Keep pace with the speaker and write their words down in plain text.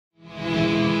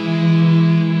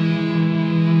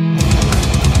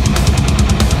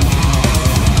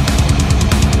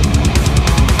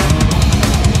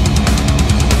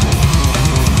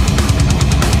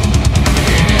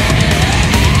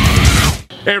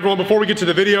Hey everyone, before we get to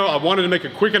the video, I wanted to make a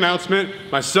quick announcement.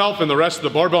 Myself and the rest of the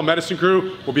Barbell Medicine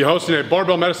crew will be hosting a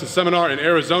Barbell Medicine seminar in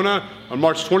Arizona on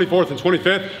March 24th and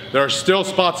 25th. There are still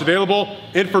spots available.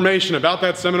 Information about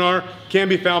that seminar can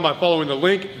be found by following the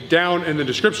link down in the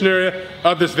description area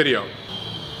of this video.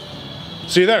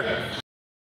 See you there.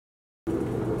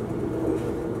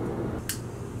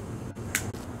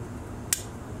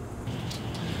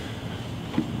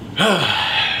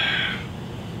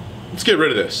 Let's get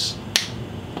rid of this.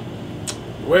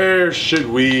 Where should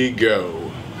we go?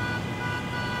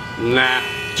 Nah,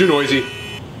 too noisy.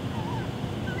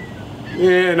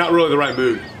 Yeah, not really the right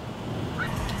mood.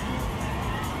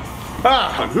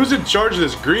 Ah, who's in charge of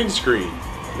this green screen?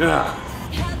 Ah,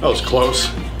 that was close.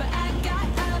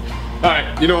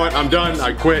 Alright, you know what? I'm done.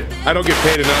 I quit. I don't get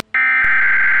paid enough.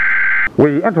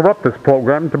 We interrupt this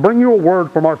program to bring you a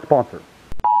word from our sponsor.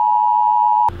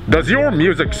 Does your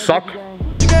music suck?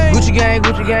 Gucci gang,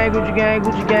 Gucci gang, Gucci gang,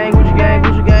 Gucci gang, Gucci gang,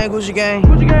 Gucci gang, Gucci gang,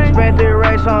 Gucci gang. Spent their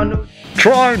race on new.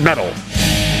 Try metal.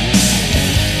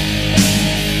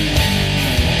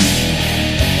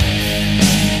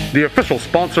 The official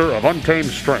sponsor of Untamed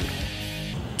Strength.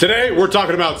 Today we're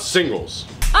talking about singles.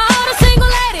 All the single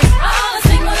ladies, all the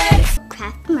single ladies.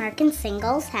 Craft American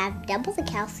singles have double the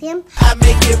calcium. I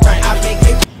make it right, I make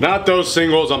it. Not those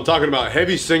singles, I'm talking about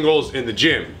heavy singles in the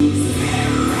gym.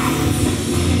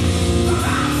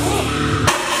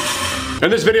 In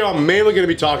this video, I'm mainly going to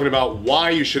be talking about why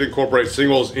you should incorporate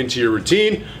singles into your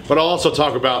routine, but I'll also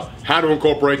talk about how to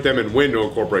incorporate them and when to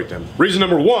incorporate them. Reason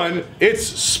number one, it's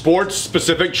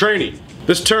sports-specific training.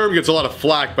 This term gets a lot of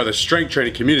flack by the strength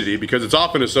training community because it's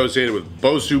often associated with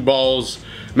BOSU balls,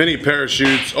 mini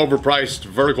parachutes, overpriced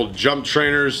vertical jump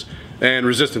trainers, and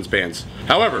resistance bands.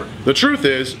 However, the truth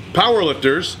is,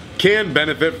 powerlifters can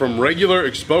benefit from regular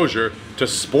exposure to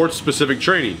sports-specific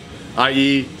training,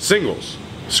 i.e. singles.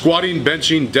 Squatting,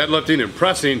 benching, deadlifting, and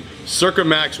pressing circa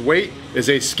max weight is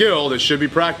a skill that should be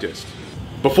practiced.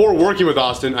 Before working with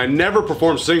Austin, I never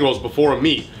performed singles before a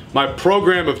meet. My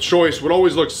program of choice would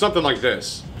always look something like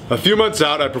this. A few months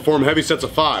out, I'd perform heavy sets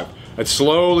of 5. I'd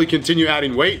slowly continue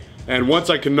adding weight, and once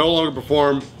I could no longer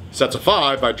perform sets of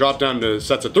 5, I'd drop down to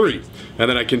sets of 3. And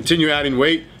then I'd continue adding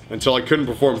weight until I couldn't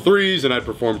perform 3s, and I'd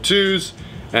perform 2s.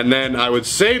 And then I would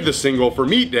save the single for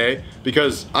meet day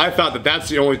because I thought that that's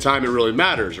the only time it really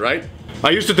matters, right?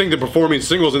 I used to think that performing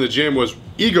singles in the gym was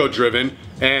ego-driven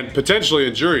and potentially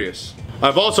injurious.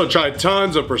 I've also tried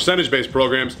tons of percentage-based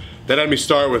programs that had me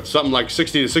start with something like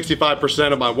 60 to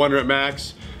 65% of my 1 rep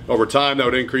max. Over time, that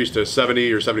would increase to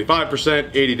 70 or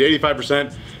 75%, 80 to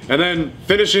 85%, and then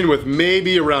finishing with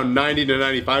maybe around 90 to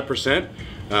 95%.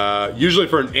 Usually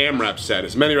for an AMRAP set,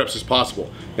 as many reps as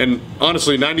possible. And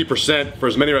honestly, 90% for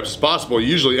as many reps as possible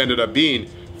usually ended up being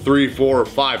 3, 4, or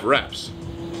 5 reps.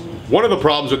 One of the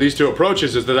problems with these two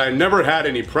approaches is that I never had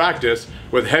any practice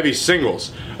with heavy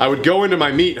singles. I would go into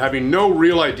my meet having no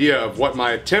real idea of what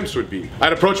my attempts would be.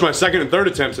 I'd approach my second and third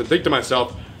attempts and think to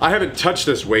myself, I haven't touched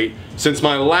this weight since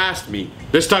my last meet.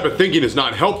 This type of thinking is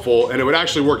not helpful and it would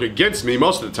actually work against me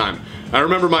most of the time. I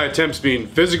remember my attempts being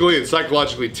physically and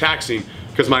psychologically taxing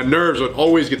because my nerves would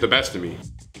always get the best of me.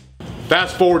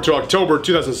 Fast forward to October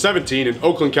 2017 in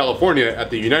Oakland, California at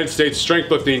the United States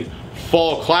Strengthlifting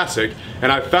Fall Classic, and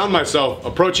I found myself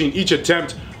approaching each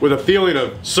attempt with a feeling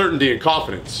of certainty and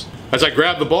confidence. As I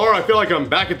grab the bar, I feel like I'm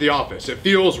back at the office. It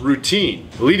feels routine.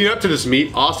 Leading up to this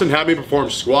meet, Austin had me perform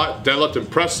squat, deadlift,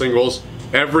 and press singles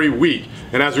every week.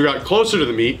 And as we got closer to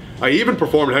the meet, I even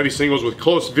performed heavy singles with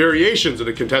close variations of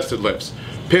the contested lifts.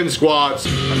 Pin squats,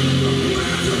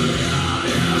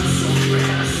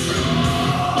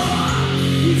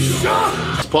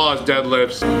 pause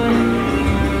deadlifts,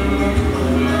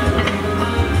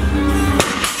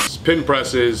 pin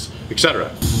presses, etc.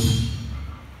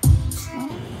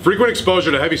 Frequent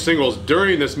exposure to heavy singles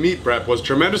during this meet prep was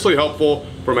tremendously helpful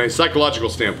from a psychological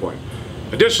standpoint.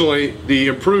 Additionally, the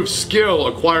improved skill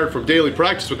acquired from daily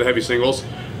practice with the heavy singles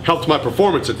helped my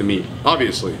performance at the meet,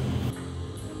 obviously.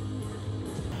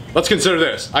 Let's consider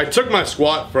this. I took my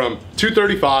squat from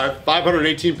 235,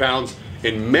 518 pounds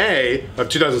in May of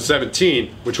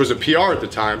 2017, which was a PR at the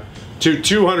time, to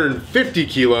 250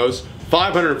 kilos,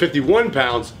 551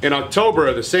 pounds in October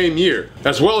of the same year,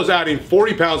 as well as adding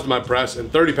 40 pounds to my press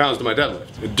and 30 pounds to my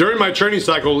deadlift. During my training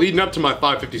cycle leading up to my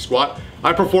 550 squat,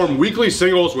 I performed weekly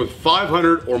singles with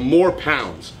 500 or more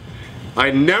pounds.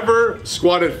 I never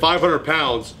squatted 500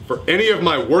 pounds for any of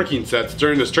my working sets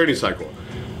during this training cycle.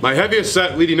 My heaviest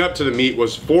set leading up to the meet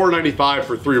was 495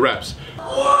 for 3 reps.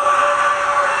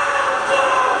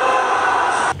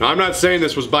 Now, I'm not saying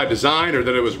this was by design or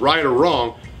that it was right or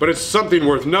wrong, but it's something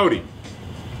worth noting.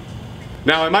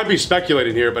 Now, I might be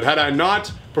speculating here, but had I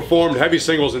not performed heavy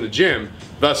singles in the gym,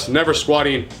 thus never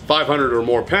squatting 500 or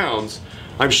more pounds,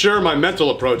 I'm sure my mental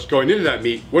approach going into that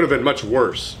meet would have been much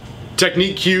worse.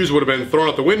 Technique cues would have been thrown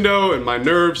out the window and my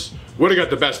nerves would have got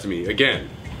the best of me again.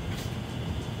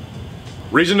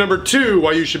 Reason number 2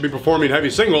 why you should be performing heavy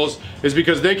singles is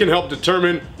because they can help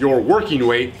determine your working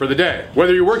weight for the day.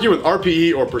 Whether you're working with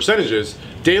RPE or percentages,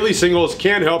 daily singles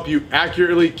can help you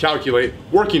accurately calculate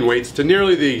working weights to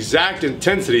nearly the exact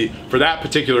intensity for that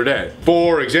particular day.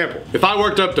 For example, if I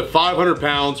worked up to 500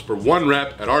 pounds for 1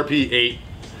 rep at RPE 8,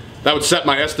 that would set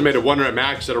my estimated 1 rep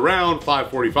max at around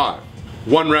 545.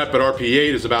 1 rep at RPE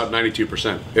 8 is about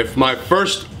 92%. If my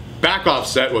first back off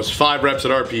set was 5 reps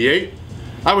at RPE 8,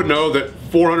 I would know that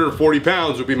 440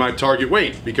 pounds would be my target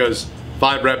weight because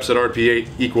 5 reps at RPE 8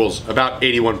 equals about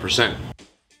 81%.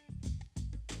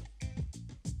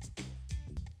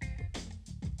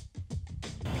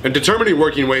 And determining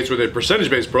working weights with a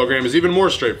percentage-based program is even more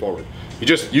straightforward. You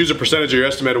just use a percentage of your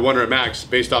estimated 1 rep max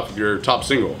based off of your top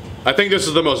single. I think this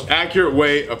is the most accurate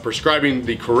way of prescribing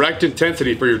the correct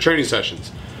intensity for your training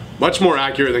sessions. Much more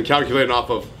accurate than calculating off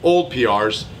of old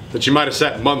PRs that you might have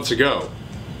set months ago.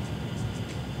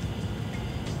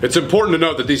 It's important to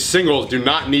note that these singles do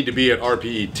not need to be at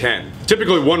RPE 10.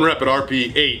 Typically 1 rep at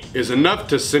RPE 8 is enough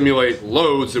to simulate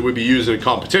loads that would be used in a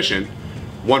competition.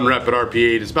 1 rep at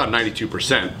RPE 8 is about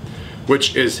 92%,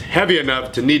 which is heavy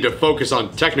enough to need to focus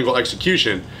on technical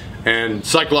execution and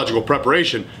psychological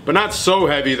preparation, but not so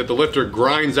heavy that the lifter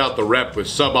grinds out the rep with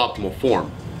suboptimal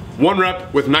form. 1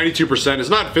 rep with 92%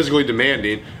 is not physically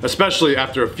demanding, especially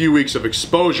after a few weeks of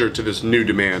exposure to this new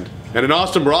demand. And in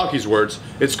Austin Baracki's words,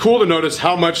 it's cool to notice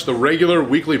how much the regular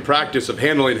weekly practice of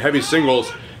handling heavy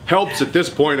singles helps at this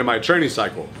point in my training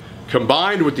cycle.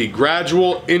 Combined with the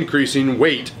gradual increasing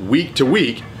weight week to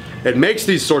week, it makes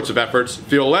these sorts of efforts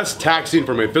feel less taxing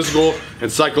from a physical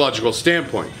and psychological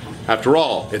standpoint. After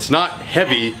all, it's not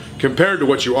heavy compared to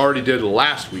what you already did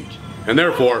last week, and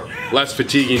therefore less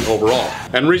fatiguing overall.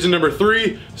 And reason number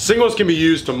 3, singles can be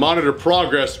used to monitor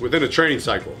progress within a training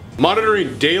cycle.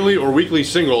 Monitoring daily or weekly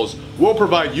singles will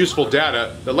provide useful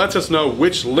data that lets us know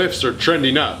which lifts are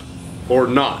trending up or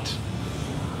not.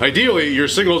 Ideally, your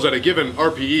singles at a given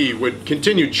RPE would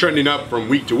continue trending up from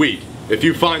week to week. If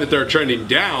you find that they're trending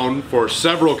down for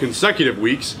several consecutive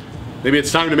weeks, maybe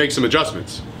it's time to make some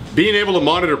adjustments. Being able to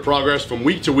monitor progress from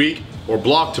week to week or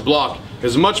block to block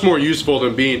is much more useful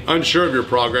than being unsure of your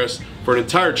progress for an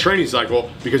entire training cycle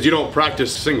because you don't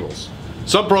practice singles.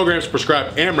 Some programs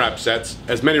prescribe AMRAP sets,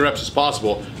 as many reps as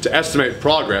possible, to estimate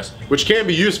progress, which can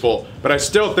be useful, but I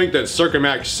still think that circuit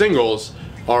max singles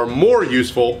are more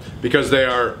useful because they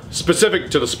are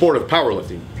specific to the sport of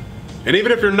powerlifting. And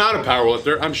even if you're not a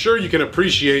powerlifter, I'm sure you can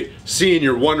appreciate seeing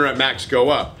your 1 rep max go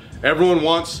up. Everyone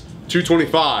wants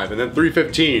 225 and then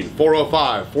 315,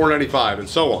 405, 495, and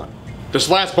so on. This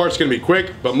last part's gonna be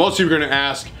quick, but most of you are gonna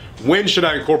ask, when should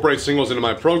I incorporate singles into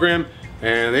my program?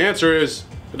 And the answer is,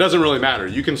 it doesn't really matter.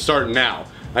 You can start now.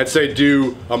 I'd say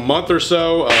do a month or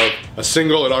so of a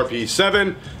single at RPE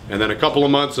 7, and then a couple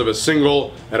of months of a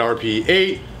single at RPE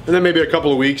 8, and then maybe a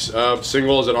couple of weeks of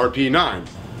singles at RPE 9.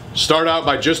 Start out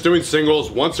by just doing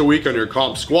singles once a week on your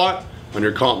comp squat, on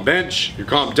your comp bench, your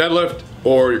comp deadlift,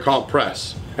 or your comp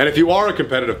press. And if you are a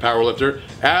competitive powerlifter,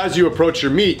 as you approach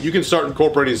your meet, you can start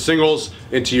incorporating singles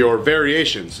into your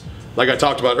variations. Like I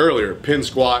talked about earlier, pin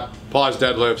squat, pause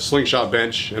deadlift, slingshot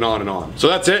bench, and on and on. So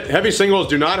that's it. Heavy singles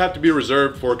do not have to be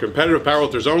reserved for competitive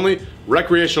powerlifters only.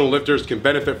 Recreational lifters can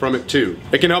benefit from it too.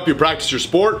 It can help you practice your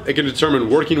sport, it can determine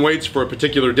working weights for a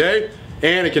particular day,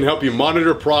 and it can help you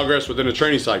monitor progress within a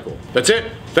training cycle. That's it.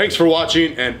 Thanks for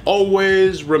watching, and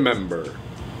always remember,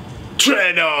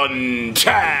 tread on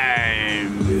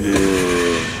time.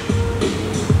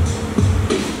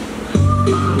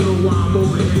 I know I'm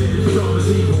over here, strong as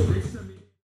evil.